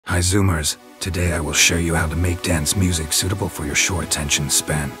Hi Zoomers, today I will show you how to make dance music suitable for your short attention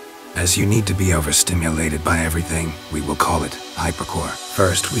span. As you need to be overstimulated by everything, we will call it Hypercore.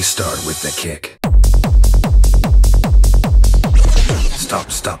 First, we start with the kick. Stop,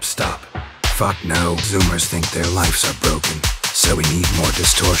 stop, stop. Fuck no, Zoomers think their lives are broken, so we need more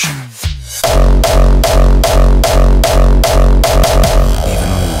distortion.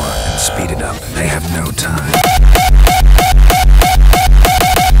 Even more, and speed it up, they have no time.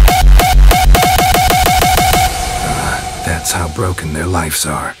 That's how broken their lives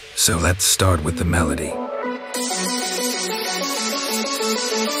are. So let's start with the melody.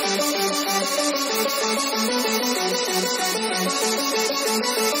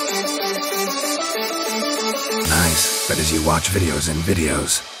 Nice, but as you watch videos and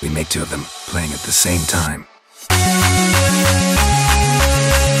videos, we make two of them, playing at the same time.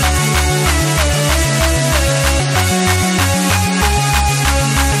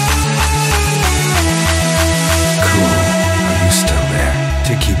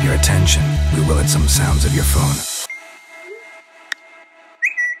 To keep your attention, we will add some sounds of your phone.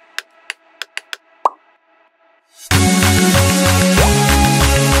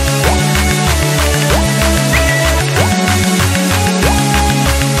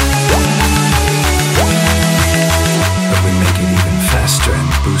 But we make it even faster and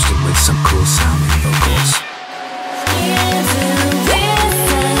boost it with some cool sounding vocals.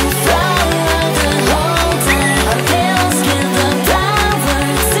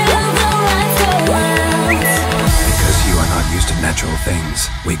 Natural things,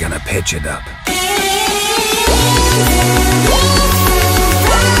 we gonna pitch it up. Now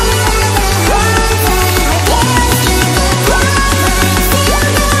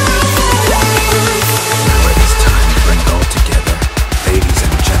it is time to bring it all together. Ladies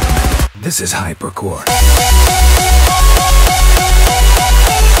and gentlemen, this is Hypercore.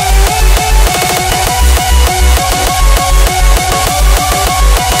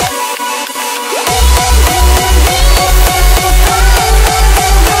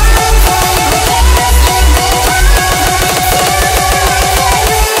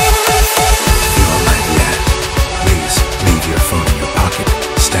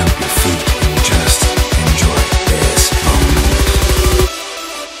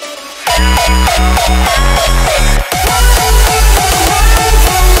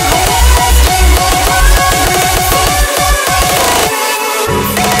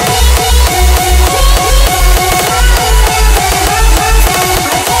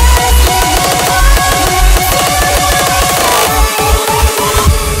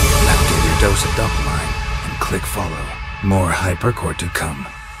 Dose of dopamine and click follow. More Hypercore to come.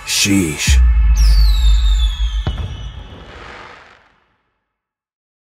 Sheesh.